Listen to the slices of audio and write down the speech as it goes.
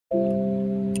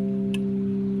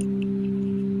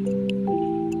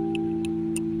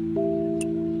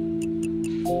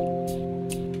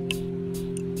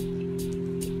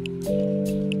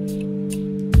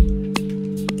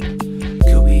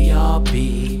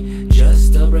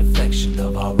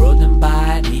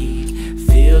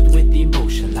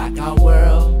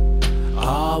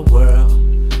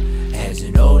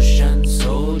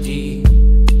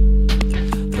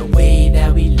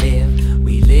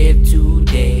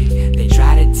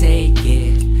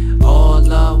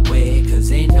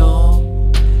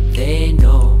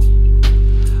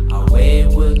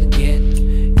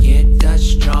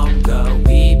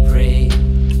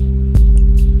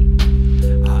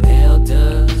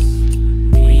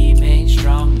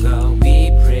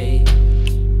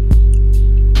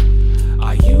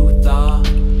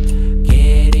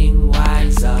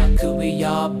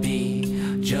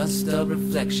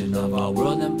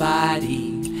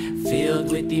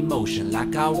emotion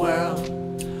like our world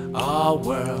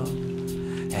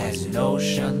has an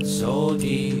ocean so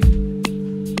deep.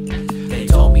 They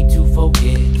told me to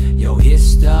forget your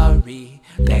history,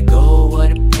 let go of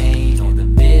the pain or the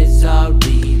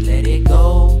misery, let it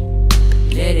go,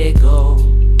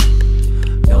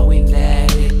 knowing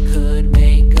that it could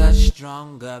make us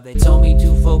stronger. They told me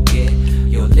to forget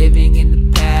you're living in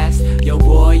the past, your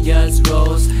warriors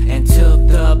rose and took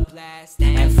the blast,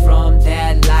 and from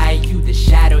that light you the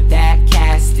shadow that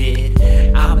casted.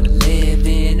 I'm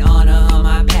living in honor of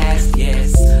my past,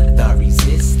 yes. The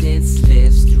resistance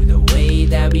lives through the way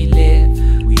that we live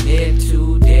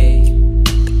today.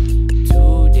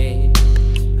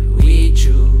 We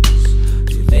choose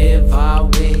to live our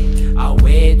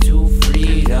way to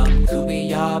freedom. Could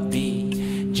we all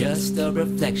be just a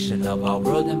reflection of our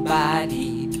world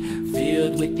embodied,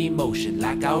 filled with emotion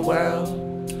like our world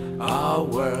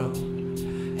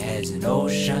has an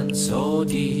ocean so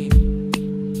deep.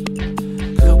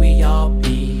 Could we all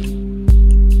be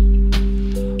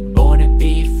born to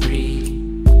be free?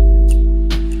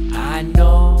 I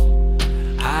know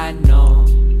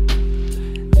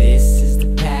this is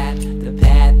the path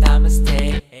I must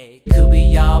take. Could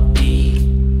we all be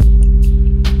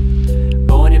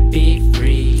born to be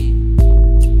free?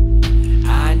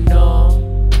 I know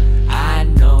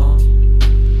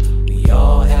we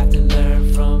all have to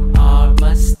learn from our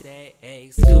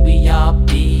mistakes. Could we all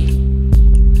be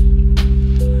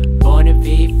born to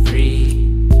be free?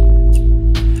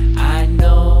 I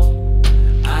know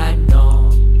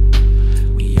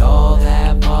we all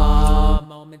have our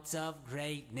moments of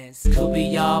greatness. Could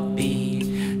we all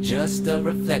be just a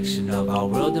reflection of our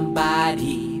world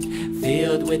embodied,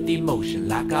 filled with emotion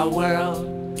like our world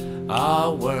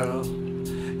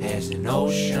has an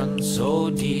ocean so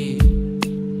deep.